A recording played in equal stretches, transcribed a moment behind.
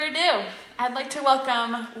ado, I'd like to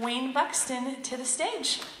welcome Wayne Buxton to the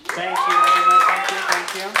stage. Thank you, everyone.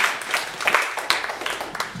 Thank you.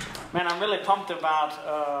 Man, I'm really pumped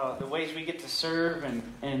about the ways we get to serve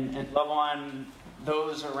and love on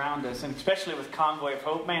those around us, and especially with Convoy of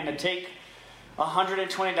Hope. Man, to take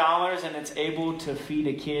 $120 and it's able to feed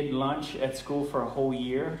a kid lunch at school for a whole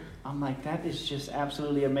year. I'm like, that is just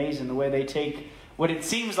absolutely amazing, the way they take what it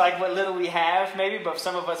seems like what little we have, maybe, but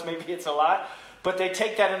some of us, maybe it's a lot, but they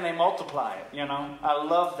take that and they multiply it, you know. I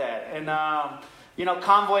love that. And,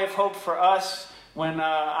 Convoy of Hope for us, when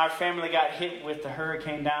our family got hit with the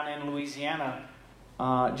hurricane down in Louisiana,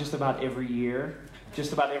 just about every year,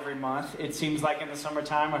 just about every month, it seems like in the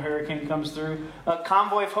summertime a hurricane comes through.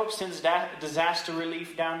 Convoy of Hope sends disaster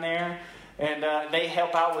relief down there, and they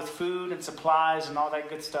help out with food and supplies and all that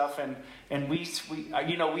good stuff. And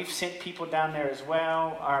we've sent people down there as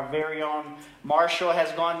well. Our very own Marshall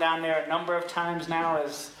has gone down there a number of times now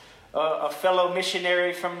as a fellow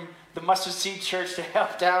missionary from the Mustard Seed Church to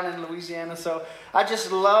help down in Louisiana. So I just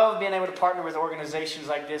love being able to partner with organizations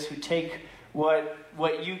like this who take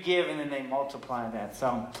what you give and then they multiply that.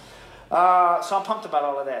 So I'm pumped about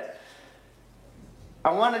all of that.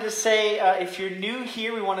 I wanted to say, if you're new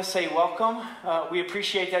here, we want to say welcome. We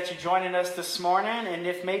appreciate that you're joining us this morning. And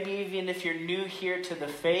even if you're new here to the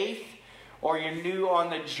faith, or you're new on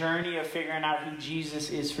the journey of figuring out who Jesus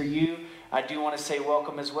is for you, I do want to say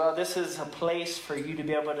welcome as well. This is a place for you to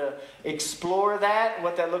be able to explore that,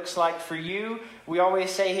 what that looks like for you. We always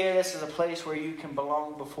say here, this is a place where you can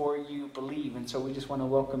belong before you believe. And so we just want to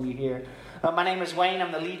welcome you here. My name is Wayne.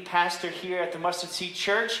 I'm the lead pastor here at the Mustard Seed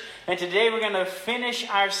Church. And today we're going to finish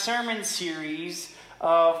our sermon series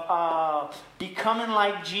of becoming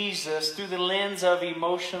like Jesus through the lens of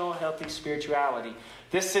emotional, healthy spirituality.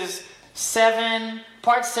 This is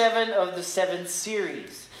part 7 of the 7th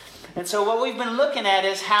series. And so what we've been looking at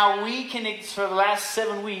is how we can, for the last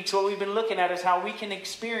 7 weeks, what we've been looking at is how we can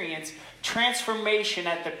experience transformation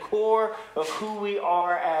at the core of who we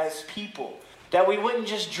are as people. That we wouldn't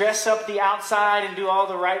just dress up the outside and do all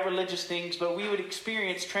the right religious things, but we would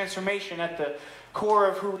experience transformation at the core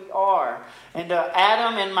of who we are. And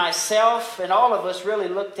Adam and myself and all of us really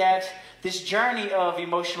looked at this journey of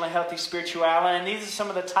emotionally healthy spirituality, and these are some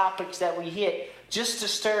of the topics that we hit just to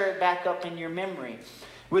stir it back up in your memory.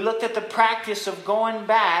 We looked at the practice of going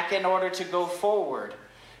back in order to go forward.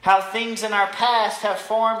 How things in our past have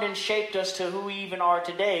formed and shaped us to who we even are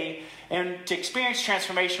today. And to experience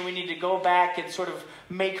transformation, we need to go back and sort of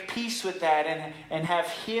make peace with that and have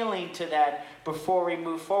healing to that before we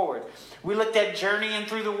move forward. We looked at journeying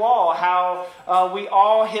through the wall, how we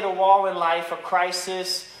all hit a wall in life, a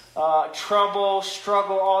crisis, trouble,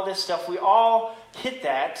 struggle, all this stuff. We all hit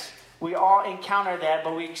that. We all encounter that,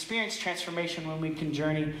 but we experience transformation when we can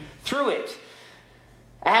journey through it.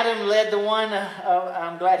 Adam led the one,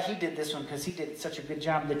 I'm glad he did this one because he did such a good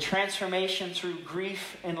job. The transformation through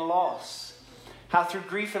grief and loss. How through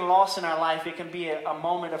grief and loss in our life, it can be a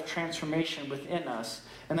moment of transformation within us.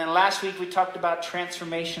 And then last week we talked about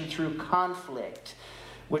transformation through conflict,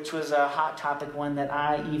 which was a hot topic, one that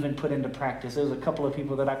I even put into practice. There was a couple of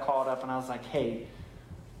people that I called up and I was like, hey,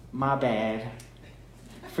 my bad.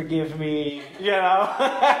 Forgive me,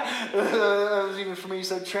 that was even for me.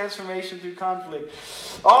 So transformation through conflict.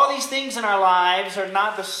 All these things in our lives are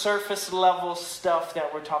not the surface level stuff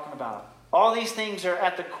that we're talking about. All these things are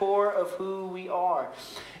at the core of who we are.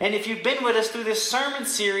 And if you've been with us through this sermon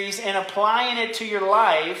series and applying it to your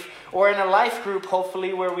life, or in a life group,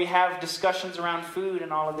 hopefully, where we have discussions around food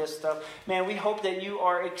and all of this stuff, man, we hope that you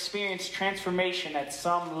are experiencing transformation at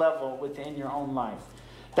some level within your own life.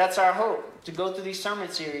 That's our hope, to go through these sermon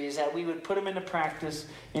series, that we would put them into practice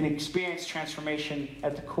and experience transformation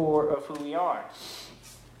at the core of who we are.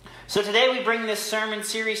 So today we bring this sermon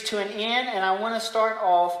series to an end, and I want to start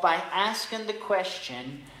off by asking the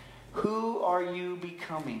question, who are you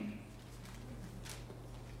becoming?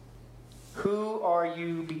 Who are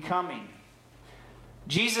you becoming?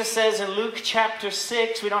 Jesus says in Luke chapter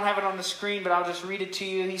 6, we don't have it on the screen, but I'll just read it to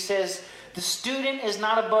you. He says, the student is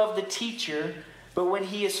not above the teacher, but when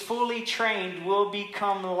he is fully trained, will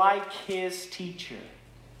become like his teacher.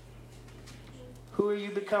 Who are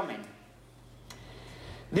you becoming?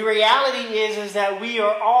 The reality is that we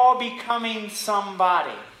are all becoming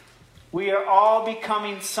somebody. We are all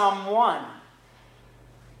becoming someone.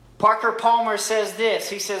 Parker Palmer says this.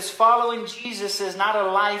 He says, following Jesus is not a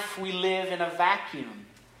life we live in a vacuum,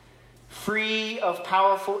 free of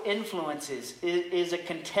powerful influences. It is a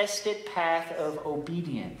contested path of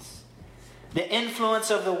obedience. The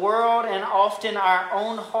influence of the world and often our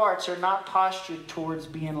own hearts are not postured towards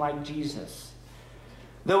being like Jesus.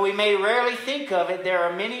 Though we may rarely think of it, there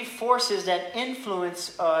are many forces that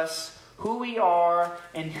influence us, who we are,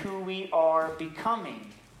 and who we are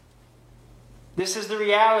becoming. This is the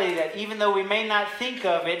reality that even though we may not think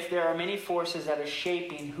of it, there are many forces that are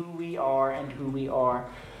shaping who we are and who we are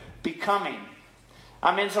becoming.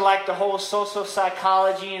 I'm into like the whole social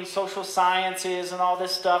psychology and social sciences and all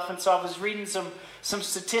this stuff. And so I was reading some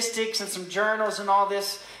statistics and some journals and all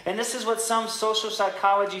this. And this is what some social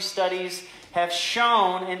psychology studies have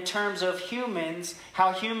shown in terms of humans,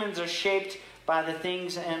 how humans are shaped by the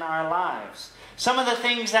things in our lives. Some of the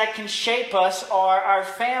things that can shape us are our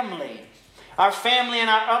family. Our family and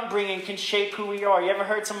our upbringing can shape who we are. You ever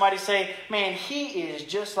heard somebody say, man, he is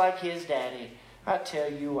just like his daddy? I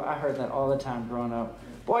tell you, I heard that all the time growing up.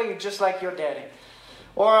 Boy, you're just like your daddy.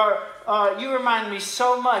 Or you remind me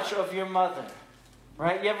so much of your mother.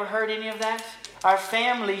 Right? You ever heard any of that? Our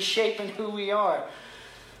family shaping who we are.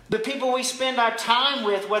 The people we spend our time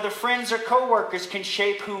with, whether friends or co-workers, can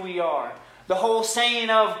shape who we are. The whole saying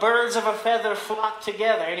of birds of a feather flock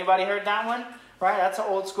together. Anybody heard that one? Right? That's an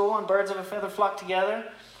old school one. Birds of a feather flock together.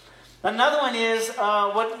 Another one is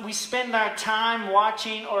what we spend our time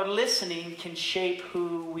watching or listening can shape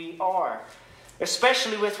who we are.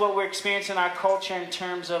 Especially with what we're experiencing in our culture in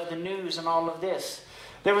terms of the news and all of this.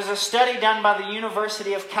 There was a study done by the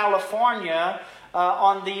University of California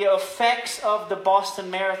on the effects of the Boston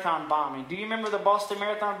Marathon bombing. Do you remember the Boston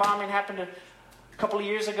Marathon bombing happened a few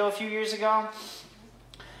years ago?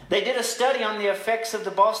 They did a study on the effects of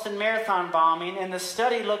the Boston Marathon bombing, and the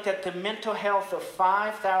study looked at the mental health of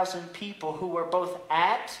 5,000 people who were both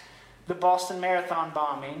at the Boston Marathon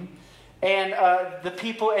bombing and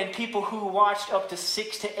people who watched up to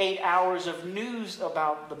 6 to 8 hours of news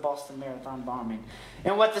about the Boston Marathon bombing.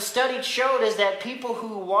 And what the study showed is that people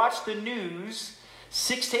who watched the news,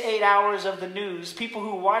 6 to 8 hours of the news, people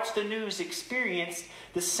who watched the news experienced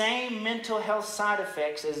the same mental health side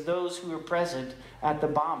effects as those who were present at the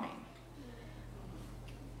bombing.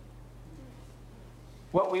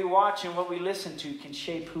 What we watch and what we listen to can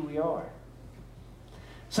shape who we are.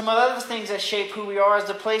 Some of the other things that shape who we are is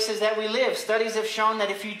the places that we live. Studies have shown that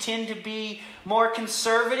if you tend to be more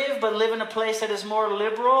conservative but live in a place that is more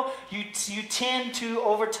liberal, you tend to,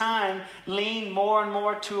 over time, lean more and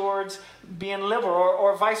more towards being liberal,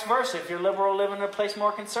 or vice versa. If you're liberal, living in a place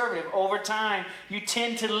more conservative, over time, you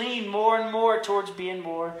tend to lean more and more towards being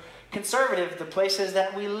more conservative. The places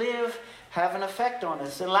that we live have an effect on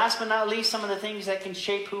us. And last but not least, some of the things that can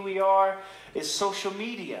shape who we are is social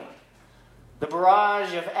media. The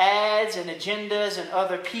barrage of ads and agendas and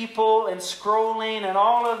other people and scrolling and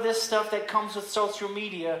all of this stuff that comes with social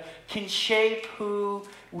media can shape who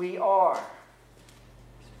we are.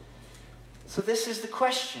 So this is the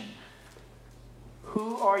question.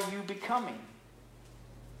 Who are you becoming?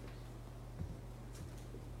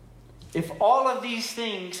 If all of these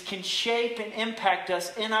things can shape and impact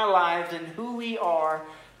us in our lives and who we are,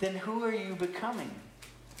 then who are you becoming?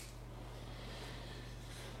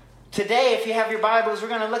 Today, if you have your Bibles, we're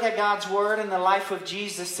going to look at God's Word and the life of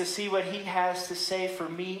Jesus to see what He has to say for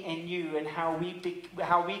me and you, and how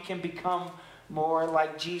we can become more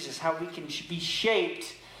like Jesus, how we can be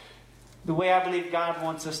shaped the way I believe God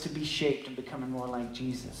wants us to be shaped and becoming more like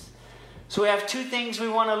Jesus. So we have two things we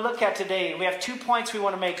want to look at today. We have 2 points we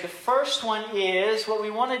want to make. The first one is, what we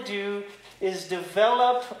want to do is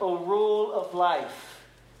develop a rule of life.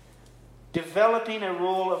 Developing a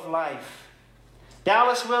rule of life.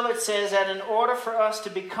 Dallas Willard says that in order for us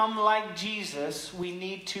to become like Jesus, we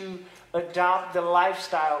need to adopt the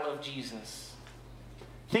lifestyle of Jesus.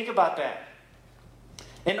 Think about that.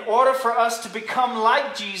 In order for us to become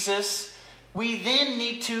like Jesus, we then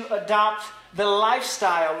need to adopt the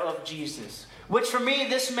lifestyle of Jesus. Which for me,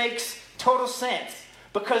 this makes total sense.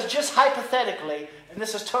 Because just hypothetically, and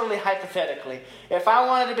this is totally hypothetically, if I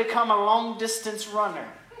wanted to become a long distance runner,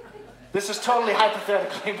 this is totally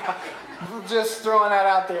hypothetically, just throwing that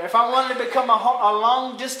out there. If I wanted to become a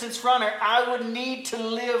long distance runner, I would need to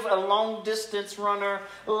live a long distance runner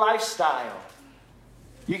lifestyle.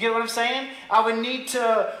 You get what I'm saying? I would need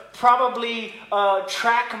to probably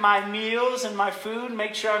track my meals and my food,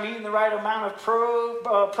 make sure I'm eating the right amount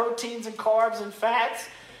of proteins and carbs and fats.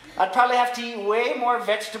 I'd probably have to eat way more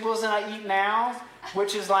vegetables than I eat now,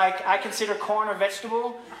 which is like, I consider corn a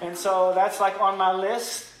vegetable. And so that's like on my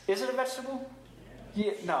list. Is it a vegetable?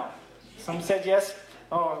 Yeah, no. Some said yes.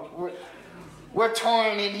 Oh, we're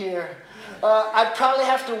torn in here. I'd probably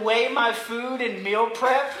have to weigh my food and meal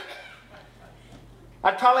prep.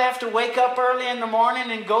 I'd probably have to wake up early in the morning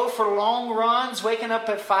and go for long runs, waking up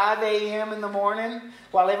at 5 a.m. in the morning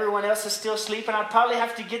while everyone else is still sleeping. I'd probably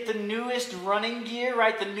have to get the newest running gear,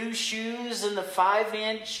 right? The new shoes and the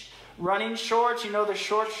 5-inch running shorts. You know, the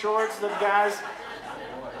short shorts, the guys.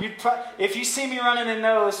 If you see me running in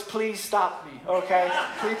those, please stop me, okay?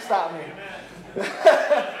 Please stop me.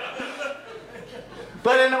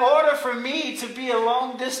 But in order for me to be a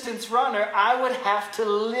long-distance runner, I would have to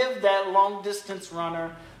live that long-distance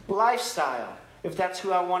runner lifestyle, if that's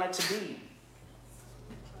who I want it to be.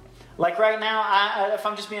 Like right now, if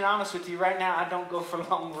I'm just being honest with you, right now I don't go for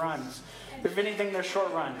long runs. If anything, they're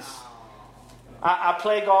short runs. I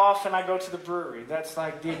play golf and I go to the brewery. That's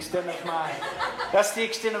like the extent of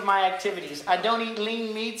my activities. I don't eat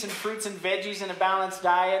lean meats and fruits and veggies in a balanced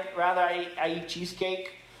diet. Rather, I eat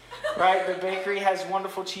cheesecake. Right? The bakery has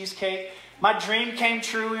wonderful cheesecake. My dream came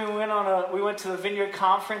true. We went to the Vineyard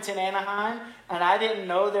Conference in Anaheim, and I didn't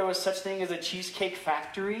know there was such thing as a cheesecake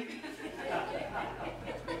factory.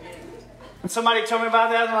 And somebody told me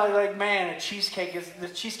about that, and I was like, man, the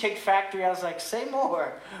Cheesecake Factory. I was like, say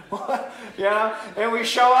more. You know? And we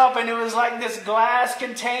show up, and it was like this glass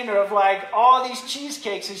container of like all these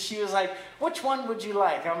cheesecakes, and she was like, which one would you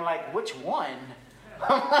like? I'm like, which one?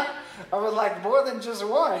 I was like, more than just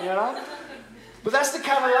one, you know? But that's the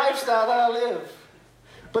kind of lifestyle that I live.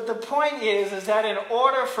 But the point is that in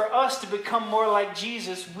order for us to become more like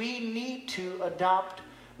Jesus, we need to adopt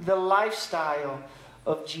the lifestyle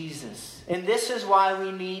of Jesus. And this is why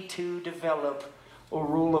we need to develop a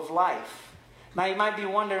rule of life. Now you might be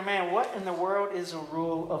wondering, man, what in the world is a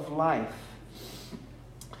rule of life?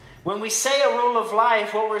 When we say a rule of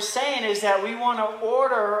life, what we're saying is that we want to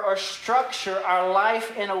order or structure our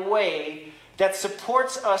life in a way that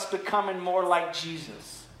supports us becoming more like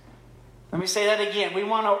Jesus. Let me say that again. We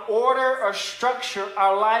want to order or structure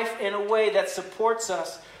our life in a way that supports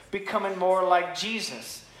us becoming more like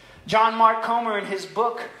Jesus. John Mark Comer, in his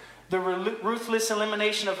book, The Ruthless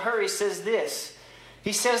Elimination of Hurry, says this.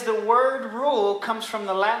 He says the word rule comes from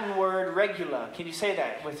the Latin word regula. Can you say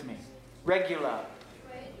that with me? Regula.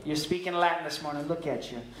 You're speaking Latin this morning. Look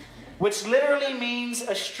at you. Which literally means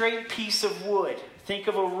a straight piece of wood. Think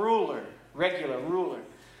of a ruler. Regular ruler.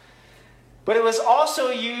 But it was also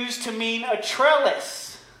used to mean a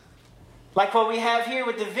trellis. Like what we have here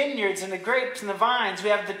with the vineyards and the grapes and the vines. We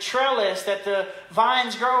have the trellis that the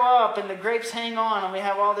vines grow up and the grapes hang on. And we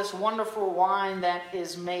have all this wonderful wine that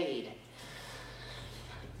is made.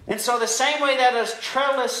 And so the same way that a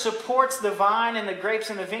trellis supports the vine and the grapes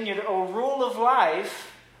in the vineyard, a rule of life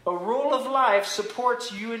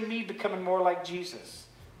supports you and me becoming more like Jesus.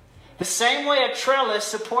 The same way a trellis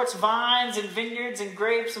supports vines and vineyards and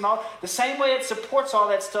grapes and all, the same way it supports all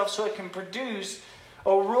that stuff so it can produce, a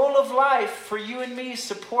rule of life for you and me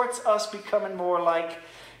supports us becoming more like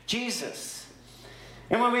Jesus.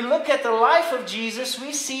 And when we look at the life of Jesus,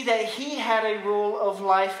 we see that he had a rule of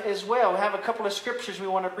life as well. We have a couple of scriptures we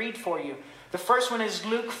want to read for you. The first one is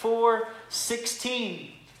Luke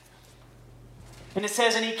 4:16. And it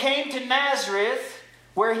says, and he came to Nazareth,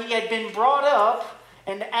 where he had been brought up,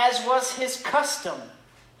 and as was his custom.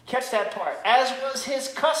 Catch that part. As was his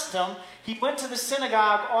custom, he went to the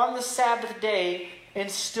synagogue on the Sabbath day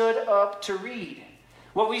and stood up to read.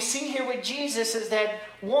 What we see here with Jesus is that,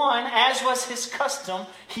 one, as was his custom,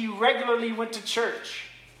 he regularly went to church.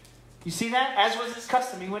 You see that? As was his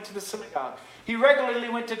custom, he went to the synagogue. He regularly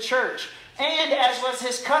went to church. And as was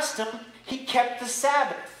his custom, he kept the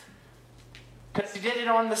Sabbath. Because he did it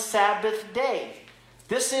on the Sabbath day.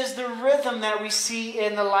 This is the rhythm that we see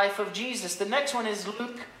in the life of Jesus. The next one is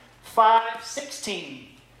Luke 5:16.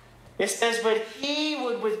 It says, but he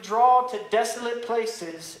would withdraw to desolate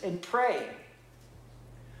places and pray.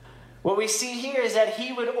 What we see here is that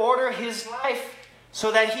he would order his life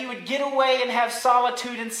so that he would get away and have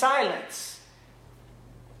solitude and silence.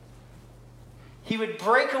 He would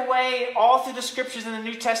break away all through the scriptures in the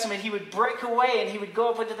New Testament. He would break away and he would go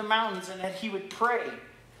up into the mountains and that he would pray.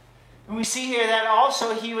 And we see here that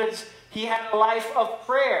also he had a life of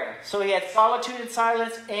prayer. So he had solitude and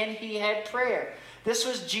silence and he had prayer. This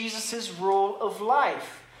was Jesus' rule of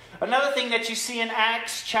life. Another thing that you see in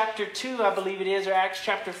Acts chapter 2, I believe it is, or Acts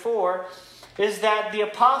chapter 4, is that the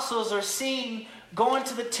apostles are seen going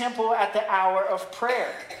to the temple at the hour of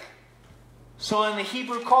prayer. So in the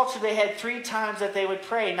Hebrew culture, they had 3 times that they would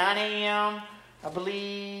pray. 9 a.m., I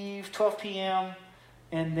believe 12 p.m.,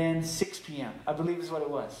 and then 6 p.m. I believe is what it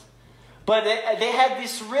was. But they had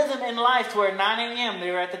this rhythm in life where 9 a.m.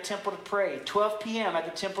 they were at the temple to pray. 12 p.m. at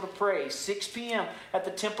the temple to pray. 6 p.m. at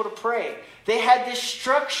the temple to pray. They had this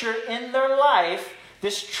structure in their life,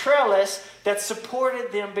 this trellis that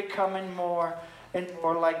supported them becoming more and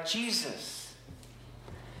more like Jesus.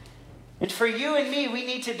 And for you and me, we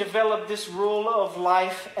need to develop this rule of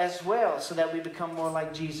life as well so that we become more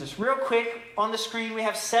like Jesus. Real quick, on the screen, we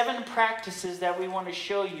have 7 practices that we want to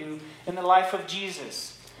show you in the life of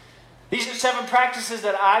Jesus. These are 7 practices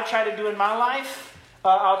that I try to do in my life.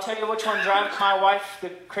 I'll tell you which one drives my wife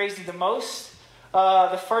crazy the most.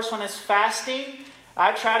 The first one is fasting.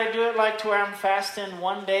 I try to do it like to where I'm fasting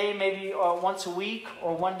one day, maybe once a week,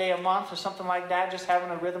 or one day a month, or something like that, just having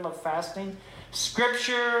a rhythm of fasting.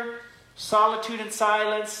 Scripture, solitude and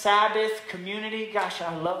silence, Sabbath, community. Gosh,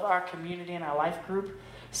 I love our community and our life group.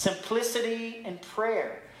 Simplicity and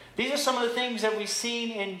prayer. These are some of the things that we've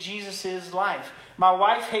seen in Jesus' life. My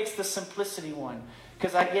wife hates the simplicity one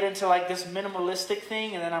because I get into like this minimalistic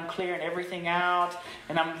thing and then I'm clearing everything out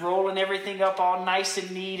and I'm rolling everything up all nice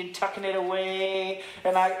and neat and tucking it away.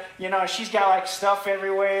 And she's got like stuff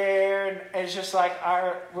everywhere and it's just like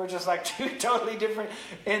we're just like 2 totally different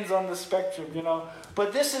ends on the spectrum,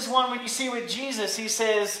 But this is one when you see with Jesus, he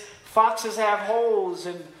says, foxes have holes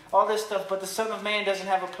and all this stuff, but the Son of Man doesn't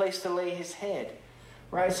have a place to lay his head,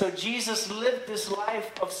 right? So Jesus lived this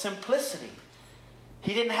life of simplicity.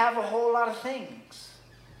 He didn't have a whole lot of things.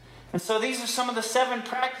 And so these are some of the 7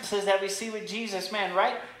 practices that we see with Jesus. Man,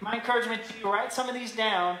 my encouragement to you, write some of these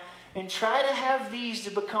down and try to have these to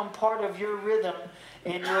become part of your rhythm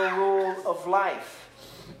and your rule of life.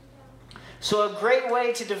 So a great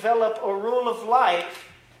way to develop a rule of life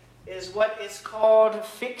is what is called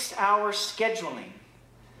fixed hour scheduling.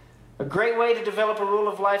 A great way to develop a rule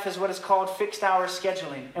of life is what is called fixed hour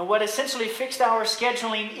scheduling. And what essentially fixed hour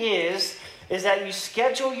scheduling is that you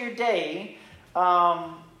schedule your day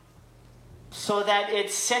so that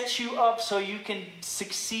it sets you up so you can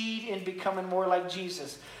succeed in becoming more like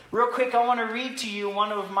Jesus. Real quick, I want to read to you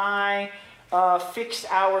one of my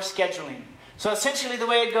fixed hour scheduling. So essentially the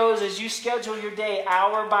way it goes is you schedule your day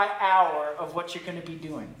hour by hour of what you're going to be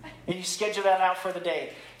doing. And you schedule that out for the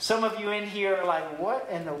day. Some of you in here are like, what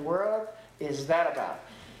in the world is that about?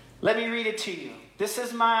 Let me read it to you. This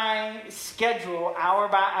is my schedule, hour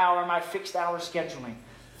by hour, my fixed hour scheduling.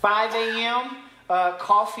 5 a.m.,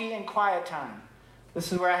 coffee and quiet time.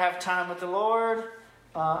 This is where I have time with the Lord.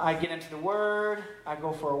 I get into the Word. I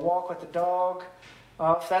go for a walk with the dog.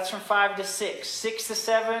 That's from 5 to 6. 6 to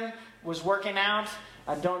 7 was working out.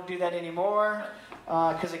 I don't do that anymore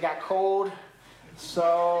because it got cold.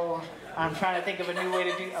 So I'm trying to think of a new way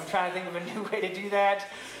to do that.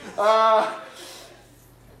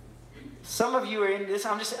 Some of you are in this.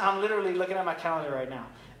 I'm literally looking at my calendar right now.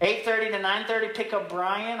 8:30 to 9:30, pick up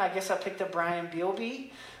Brian. I guess I picked up Brian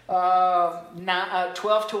Bilby.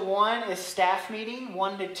 12 to 1 is staff meeting.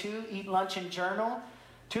 1 to 2, eat lunch and journal.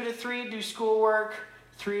 2 to 3, do schoolwork.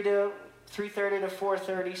 3:30 to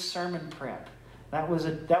 4:30, sermon prep. That was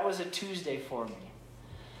a Tuesday for me.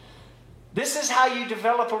 This is how you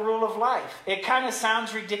develop a rule of life. It kind of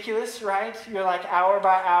sounds ridiculous, right? You're like hour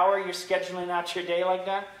by hour, you're scheduling out your day like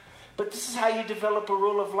that. But this is how you develop a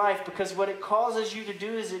rule of life, because what it causes you to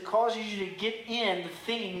do is it causes you to get in the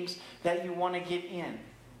things that you want to get in.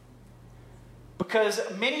 Because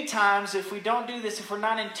many times if we don't do this, if we're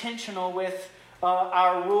not intentional with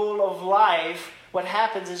our rule of life, what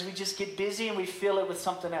happens is we just get busy and we fill it with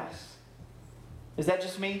something else. Is that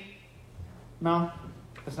just me? No?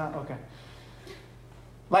 It's not? Okay.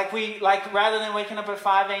 Like rather than waking up at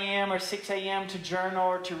 5 a.m. or 6 a.m. to journal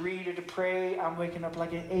or to read or to pray, I'm waking up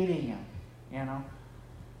like at 8 a.m.,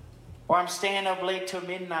 Or I'm staying up late till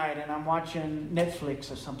midnight and I'm watching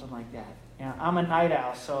Netflix or something like that. I'm a night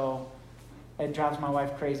owl, so it drives my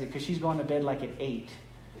wife crazy because she's going to bed like at 8.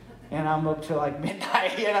 And I'm up till like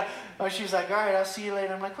midnight, She's like, all right, I'll see you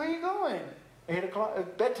later. I'm like, where are you going? 8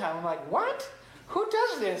 o'clock, bedtime. I'm like, what? Who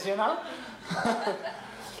does this,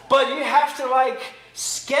 But you have to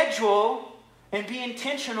schedule and be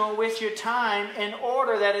intentional with your time in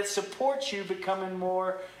order that it supports you becoming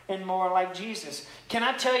more and more like Jesus. Can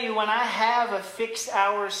I tell you, when I have a fixed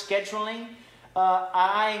hour scheduling,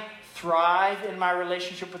 I thrive in my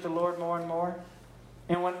relationship with the Lord more and more,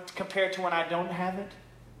 and compared to when I don't have it.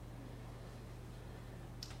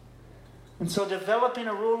 And so developing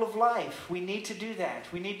a rule of life, we need to do that.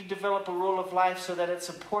 We need to develop a rule of life so that it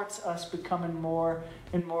supports us becoming more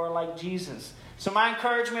and more like Jesus. So my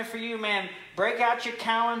encouragement for you, man, break out your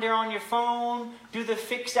calendar on your phone, do the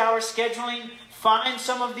fixed hour scheduling, find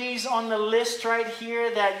some of these on the list right here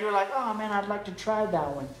that you're like, oh man, I'd like to try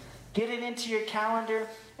that one. Get it into your calendar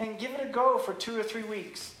and give it a go for 2 or 3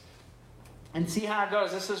 weeks. And see how it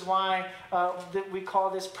goes. This is why we call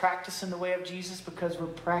this practice in the way of Jesus, because we're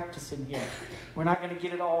practicing here. We're not going to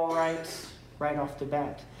get it all right off the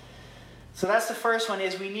bat. So that's the first one,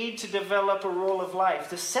 is we need to develop a rule of life.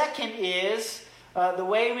 The second is the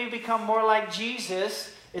way we become more like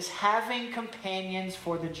Jesus is having companions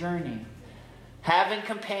for the journey. Having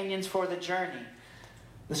companions for the journey.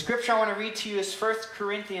 The scripture I want to read to you is 1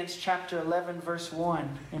 Corinthians chapter 11, verse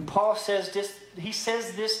 1. And Paul says this, he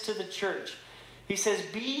says this to the church. He says,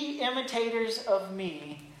 "Be imitators of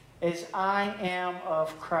me as I am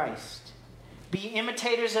of Christ." Be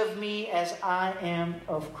imitators of me as I am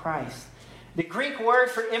of Christ. The Greek word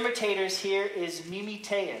for imitators here is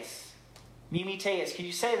mimeteis. Mimeteis. Can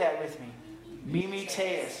you say that with me?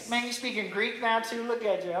 Mimeteis. Man, you speaking Greek now too? Look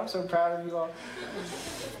at you. I'm so proud of you all.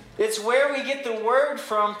 It's where we get the word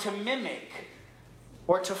from to mimic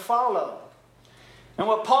or to follow. And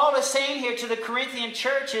what Paul is saying here to the Corinthian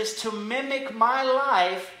church is to mimic my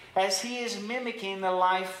life as he is mimicking the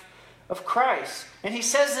life of Christ. And he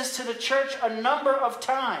says this to the church a number of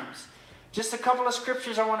times. Just a couple of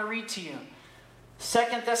scriptures I want to read to you.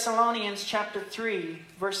 2 Thessalonians chapter 3,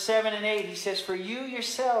 verse 7 and 8, he says, "For you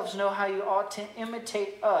yourselves know how you ought to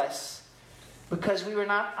imitate us, because we were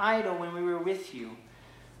not idle when we were with you,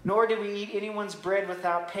 nor did we eat anyone's bread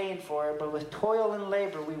without paying for it, but with toil and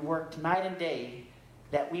labor we worked night and day,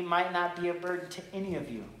 that we might not be a burden to any of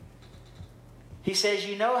you." He says,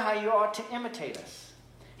 you know how you ought to imitate us.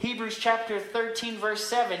 Hebrews chapter 13, verse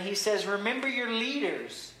 7, he says, "Remember your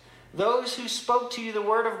leaders, those who spoke to you the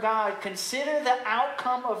word of God. Consider the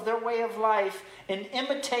outcome of their way of life and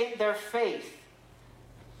imitate their faith."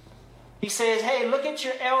 He says, hey, look at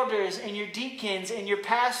your elders and your deacons and your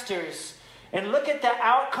pastors and look at the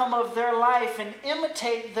outcome of their life and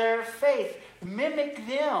imitate their faith. Mimic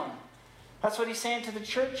them. That's what he's saying to the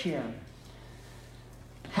church here.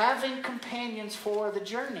 Having companions for the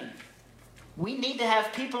journey. We need to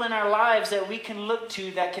have people in our lives that we can look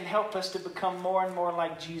to that can help us to become more and more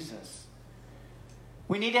like Jesus.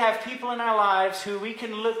 We need to have people in our lives who we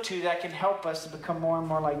can look to that can help us to become more and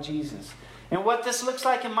more like Jesus. And what this looks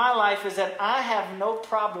like in my life is that I have no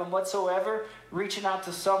problem whatsoever reaching out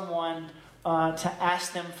to someone to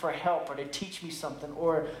ask them for help or to teach me something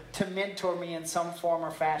or to mentor me in some form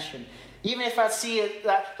or fashion. Even if I see it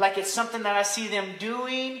like it's something that I see them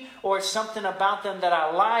doing, or it's something about them that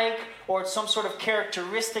I like, or it's some sort of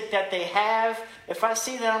characteristic that they have. If I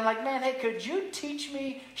see that, I'm like, man, hey, could you teach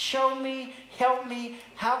me, show me, help me?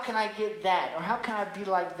 How can I get that? Or how can I be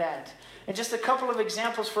like that? And just a couple of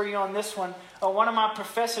examples for you on this one. One of my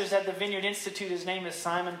professors at the Vineyard Institute, his name is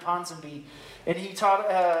Simon Ponsonby. And he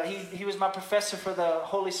taught. He was my professor for the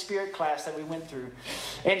Holy Spirit class that we went through.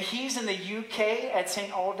 And he's in the UK at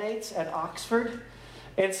St. Aldate's at Oxford.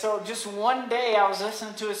 And so just one day I was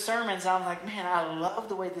listening to his sermons. And I'm like, man, I love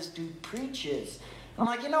the way this dude preaches. I'm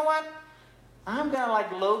like, you know what? I'm going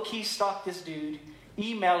to low-key stalk this dude,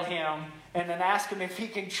 email him, and then ask him if he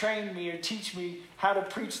can train me or teach me how to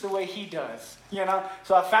preach the way he does.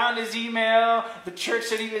 So I found his email, the church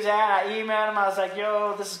that he was at. I emailed him. I was like,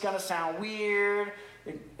 yo, this is going to sound weird.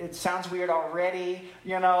 It sounds weird already,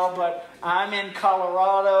 but I'm in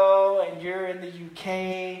Colorado and you're in the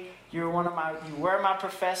UK. You were my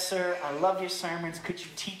professor. I love your sermons. Could you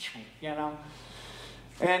teach me,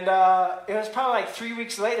 And it was probably 3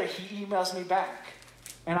 weeks later, he emails me back.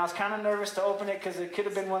 And I was kind of nervous to open it because it could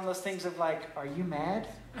have been one of those things of are you mad?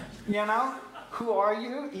 Who are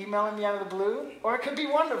you? Emailing me out of the blue? Or it could be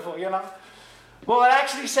wonderful, Well, it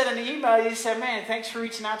actually said in the email, he said, man, thanks for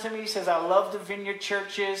reaching out to me. He says, I love the Vineyard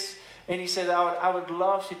churches. And he said, I would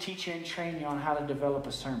love to teach you and train you on how to develop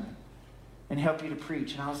a sermon and help you to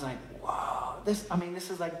preach. And I was like, wow, this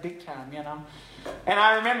is big time, And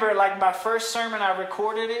I remember my first sermon, I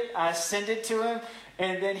recorded it. I sent it to him.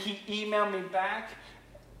 And then he emailed me back.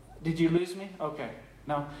 Did you lose me? Okay.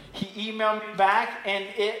 No. He emailed me back, and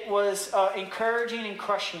it was encouraging and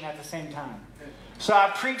crushing at the same time. So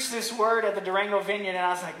I preached this word at the Durango Vineyard, and I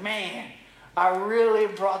was like, man, I really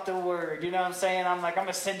brought the word. You know what I'm saying? I'm like, I'm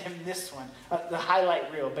going to send him this one, the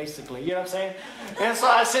highlight reel, basically. You know what I'm saying? And so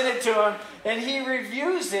I sent it to him, and he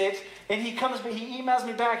reviews it, and he emails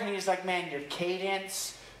me back, and he's like, man, your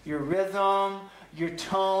cadence, your rhythm, your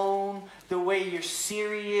tone, the way you're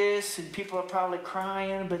serious, and people are probably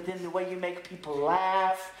crying, but then the way you make people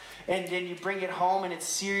laugh, and then you bring it home and it's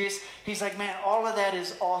serious. He's like, man, all of that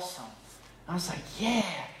is awesome. I was like, yeah.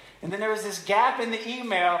 And then there was this gap in the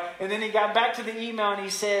email, and then he got back to the email and he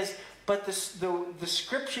says, but the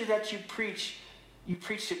scripture that you preached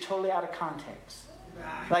it totally out of context.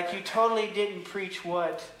 You totally didn't preach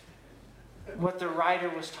what the writer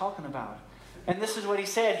was talking about. And this is what he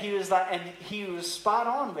said. He was and he was spot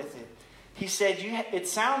on with it. He said, it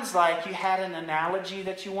sounds like you had an analogy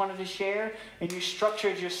that you wanted to share, and you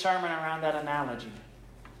structured your sermon around that analogy.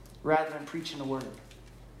 rather than preaching the word.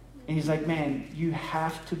 And he's like, man, you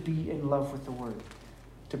have to be in love with the word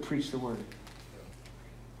to preach the word.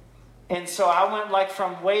 And so I went like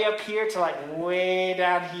from way up here to like way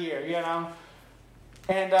down here, you know.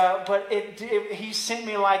 And but he sent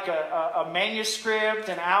me like a manuscript,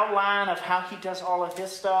 an outline of how he does all of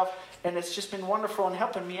his stuff. And it's just been wonderful in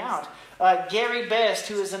helping me out. Gary Best,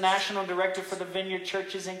 who is the national director for the Vineyard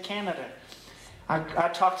Churches in Canada. I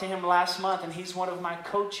talked to him last month, and he's one of my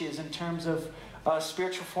coaches in terms of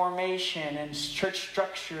spiritual formation and church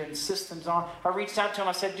structure and systems. I reached out to him.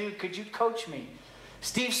 I said, dude, could you coach me?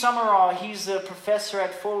 Steve Summerall, he's a professor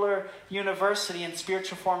at Fuller University in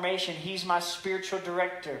spiritual formation. He's my spiritual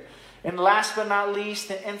director. And last but not least,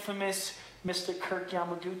 the infamous Mr. Kirk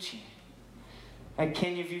Yamaguchi at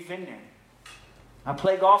Kenya View Vineyard. I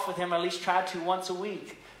play golf with him, at least try to once a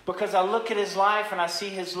week, because I look at his life and I see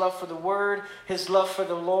his love for the Word, his love for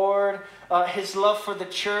the Lord, his love for the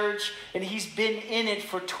church, and he's been in it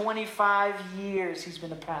for 25 years. He's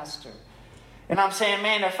been a pastor. And I'm saying,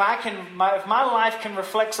 man, if my life can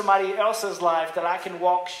reflect somebody else's life, that I can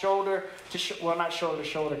walk shoulder to well, not shoulder to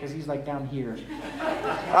shoulder, because he's like down here.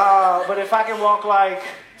 But if I can walk like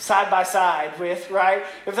side by side with, right?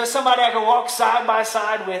 If there's somebody I can walk side by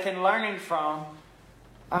side with and learning from,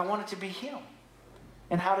 I want it to be him.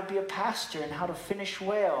 And how to be a pastor and how to finish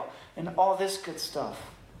well and all this good stuff.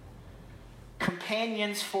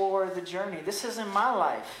 Companions for the journey. This is in my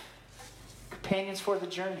life. Companions for the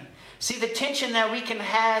journey. See, the tension that we can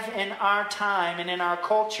have in our time and in our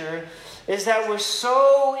culture is that we're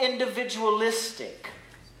so individualistic.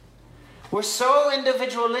 We're so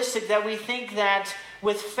individualistic that we think that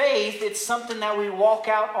with faith, it's something that we walk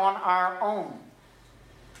out on our own.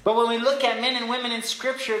 But when we look at men and women in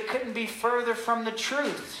Scripture, it couldn't be further from the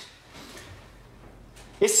truth.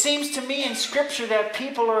 It seems to me in Scripture that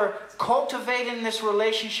people are cultivating this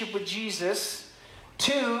relationship with Jesus,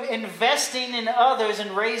 two, investing in others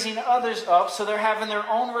and raising others up, so they're having their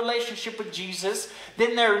own relationship with Jesus.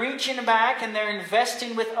 Then they're reaching back and they're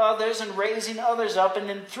investing with others and raising others up. And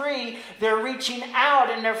then three, they're reaching out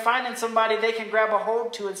and they're finding somebody they can grab a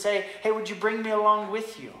hold to and say, hey, would you bring me along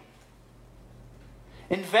with you?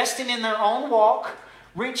 Investing in their own walk,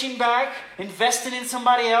 reaching back, investing in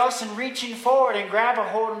somebody else, and reaching forward and grab a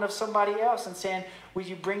hold of somebody else and saying, will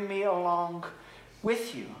you bring me along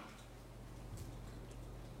with you?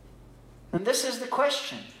 And this is the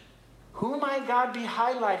question. Who might God be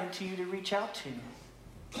highlighting to you to reach out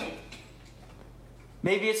to?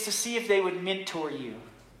 Maybe it's to see if they would mentor you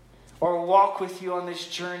or walk with you on this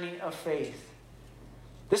journey of faith.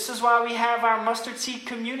 This is why we have our mustard seed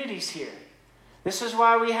communities here. This is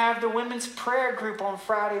why we have the women's prayer group on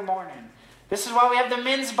Friday morning. This is why we have the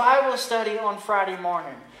men's Bible study on Friday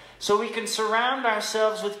morning. So we can surround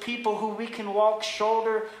ourselves with people who we can walk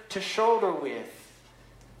shoulder to shoulder with.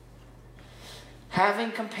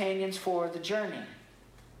 Having companions for the journey.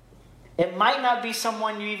 It might not be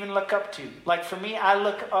someone you even look up to. Like for me, I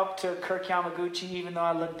look up to Kirk Yamaguchi even though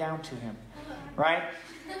I look down to him. Right?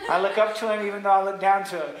 I look up to him even though I look down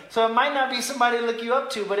to him. So it might not be somebody to look you up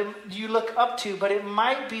to, but it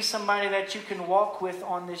might be somebody that you can walk with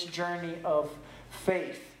on this journey of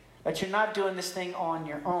faith. That you're not doing this thing on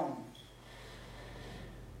your own.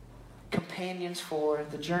 Companions for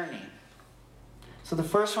the journey. So the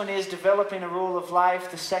first one is developing a rule of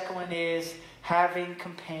life. The second one is having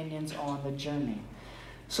companions on the journey.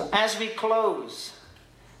 So as we close,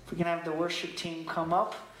 if we can have the worship team come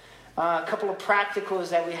up, a couple of practicals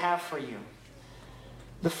that we have for you.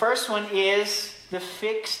 The first one is the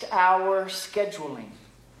fixed hour scheduling.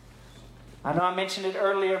 I know I mentioned it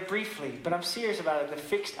earlier briefly, but I'm serious about it. The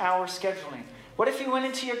fixed hour scheduling. What if you went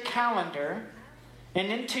into your calendar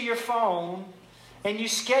and into your phone and you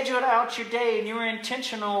scheduled out your day and you were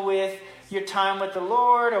intentional with your time with the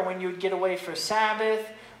Lord, or when you would get away for Sabbath,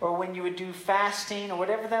 or when you would do fasting, or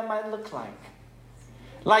whatever that might look like.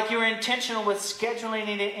 Like you were intentional with scheduling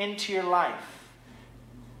it into your life.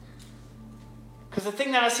 Because the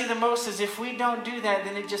thing that I see the most is if we don't do that,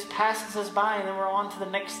 then it just passes us by and then we're on to the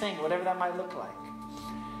next thing, whatever that might look like.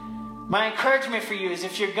 My encouragement for you is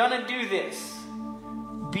if you're going to do this,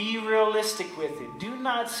 be realistic with it. Do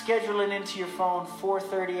not schedule it into your phone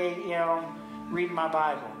 4:30 a.m. reading my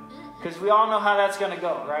Bible. Because we all know how that's going to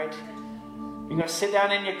go, right? You're going to sit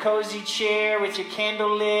down in your cozy chair with your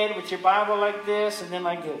candle lit, with your Bible like this, and then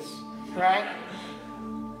like this, right?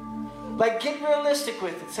 Like, get realistic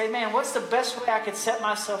with it. Say, man, what's the best way I could set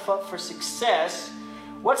myself up for success?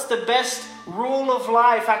 What's the best rule of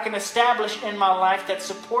life I can establish in my life that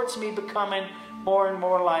supports me becoming more and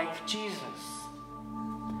more like Jesus?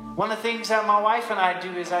 One of the things that my wife and I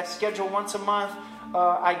do is I schedule once a month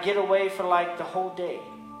I get away for like the whole day.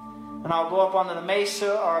 And I'll go up onto the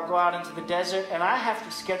mesa or I'll go out into the desert, and I have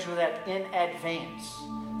to schedule that in advance.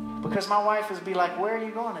 Because my wife will be like, where are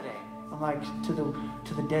you going today? I'm like, to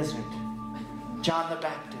the desert. John the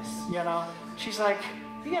Baptist, you know. She's like,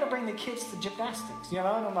 you got to bring the kids to gymnastics, you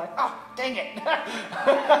know. And I'm like, oh, dang it.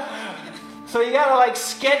 So you got to like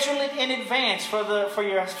schedule it in advance for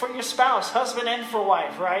your spouse, husband and for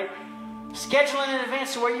wife, right? Schedule it in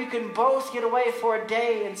advance to where you can both get away for a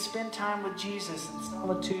day and spend time with Jesus in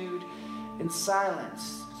solitude, in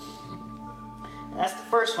silence. That's the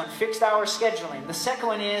first one, fixed hour scheduling. The second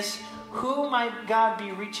one is, who might God be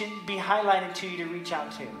highlighting to you to reach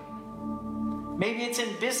out to? Maybe it's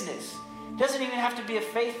in business. It doesn't even have to be a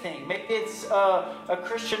faith thing. Maybe it's a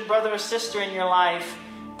Christian brother or sister in your life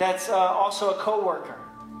that's also a coworker,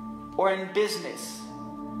 or in business.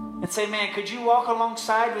 And say, man, could you walk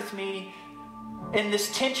alongside with me in this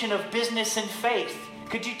tension of business and faith?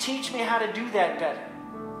 Could you teach me how to do that better?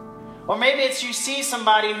 Or maybe it's you see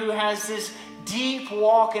somebody who has this deep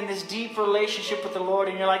walk and this deep relationship with the Lord,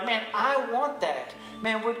 and you're like, man, I want that.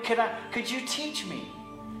 Man, could you teach me?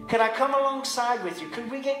 Could I come alongside with you? Could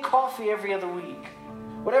we get coffee every other week?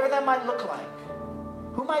 Whatever that might look like.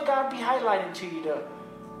 Who might God be highlighting to you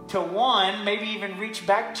to one, maybe even reach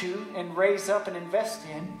back to and raise up and invest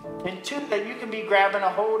in, and two, that you can be grabbing a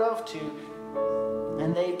hold of to,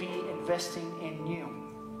 and they be investing in you.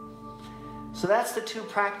 So that's the two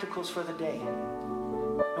practicals for the day.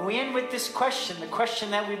 And we end with this question, the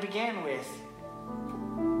question that we began with.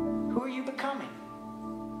 Who are you becoming?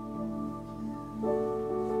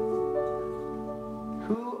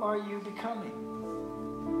 Who are you becoming?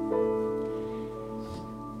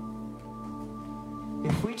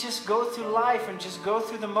 If we just go through life and just go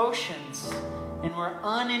through the motions, and we're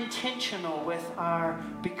unintentional with our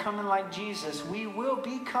becoming like Jesus, we will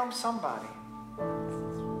become somebody.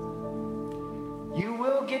 You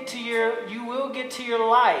will get to your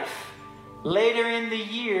life later in the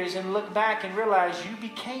years and look back and realize you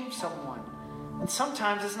became someone. And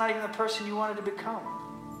sometimes it's not even the person you wanted to become.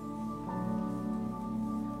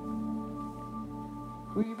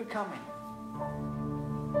 Who are you becoming?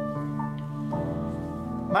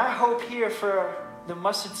 My hope here for the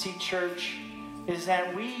Mustard Seed Church is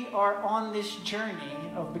that we are on this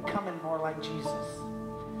journey of becoming more like Jesus.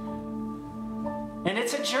 And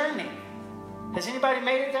it's a journey. Has anybody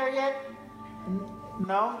made it there yet?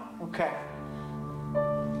 No? Okay.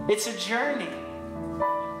 It's a journey.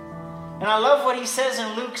 And I love what he says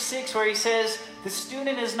in Luke 6, where he says, the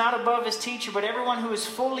student is not above his teacher, but everyone who is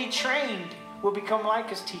fully trained will become like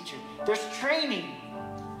his teacher. There's training.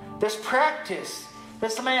 There's practice.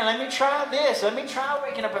 That's the man, let me try this. Let me try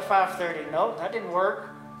waking up at 5:30. No, that didn't work.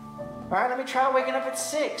 All right, let me try waking up at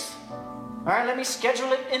 6. All right, let me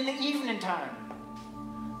schedule it in the evening time.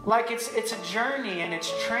 Like it's a journey, and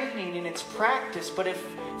it's training, and it's practice. But if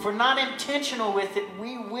we're not intentional with it,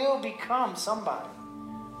 we will become somebody.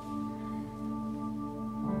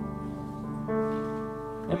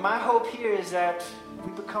 And my hope here is that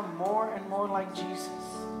we become more and more like Jesus.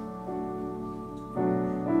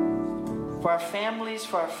 For our families,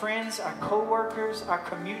 for our friends, our co-workers, our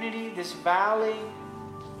community, this valley,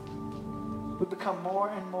 we become more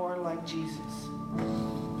and more like Jesus.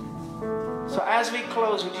 So as we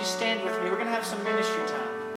close, would you stand with me? We're going to have some ministry time.